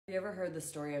You ever heard the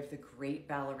story of the great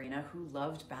ballerina who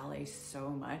loved ballet so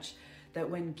much that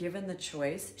when given the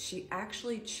choice, she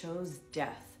actually chose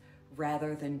death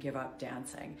rather than give up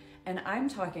dancing? And I'm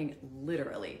talking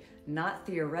literally, not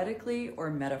theoretically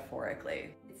or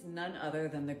metaphorically. It's none other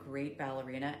than the great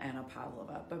ballerina Anna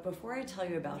Pavlova. But before I tell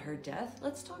you about her death,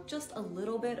 let's talk just a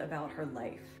little bit about her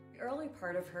life. The early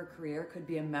part of her career could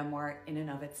be a memoir in and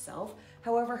of itself.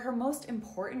 However, her most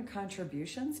important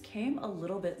contributions came a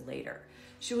little bit later.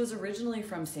 She was originally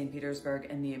from St. Petersburg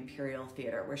and the Imperial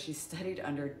Theater, where she studied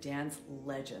under dance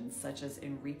legends such as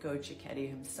Enrico Cicchetti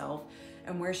himself,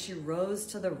 and where she rose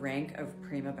to the rank of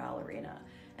prima ballerina.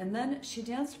 And then she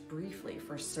danced briefly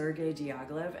for Sergei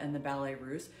Diaghilev and the Ballet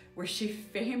Russe, where she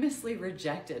famously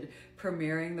rejected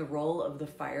premiering the role of the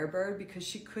Firebird because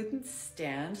she couldn't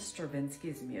stand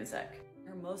Stravinsky's music.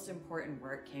 Her most important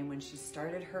work came when she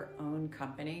started her own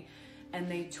company, and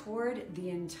they toured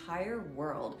the entire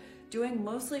world, doing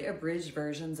mostly abridged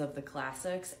versions of the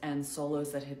classics and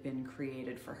solos that had been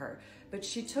created for her. But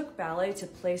she took ballet to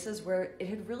places where it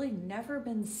had really never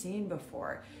been seen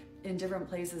before, in different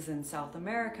places in South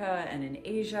America and in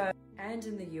Asia and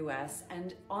in the US.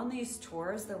 And on these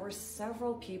tours, there were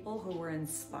several people who were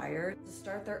inspired to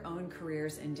start their own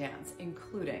careers in dance,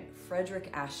 including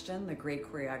Frederick Ashton, the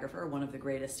great choreographer, one of the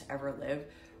greatest to ever live,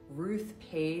 Ruth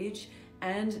Page,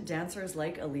 and dancers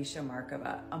like Alicia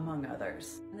Markova, among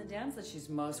others. And the dance that she's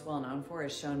most well known for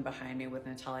is shown behind me with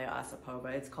Natalia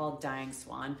Osipova. It's called Dying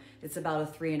Swan. It's about a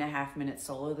 3.5-minute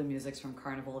solo. The music's from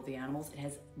Carnival of the Animals. It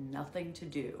has nothing to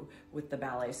do with the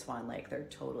ballet Swan Lake. They're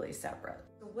totally separate.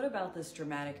 So what about this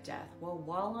dramatic death? Well,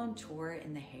 while on tour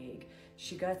in The Hague,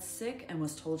 she got sick and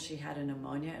was told she had a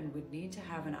pneumonia and would need to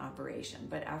have an operation.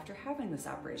 But after having this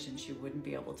operation, she wouldn't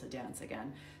be able to dance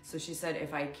again. So she said,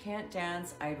 if I can't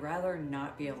dance, I'd rather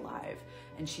not be alive.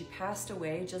 And she passed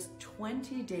away just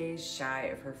 20 days shy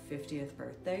of her 50th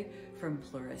birthday from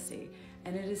pleurisy.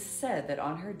 And it is said that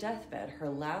on her deathbed, her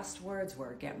last words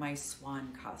were, "Get my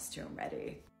swan costume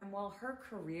ready." And while her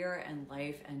career and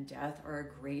life and death are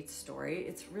a great story,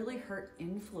 it's really her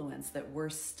influence that we're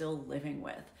still living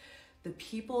with. The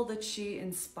people that she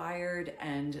inspired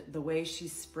and the way she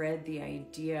spread the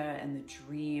idea and the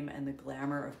dream and the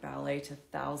glamour of ballet to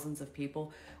thousands of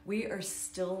people, we are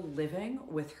still living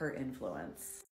with her influence.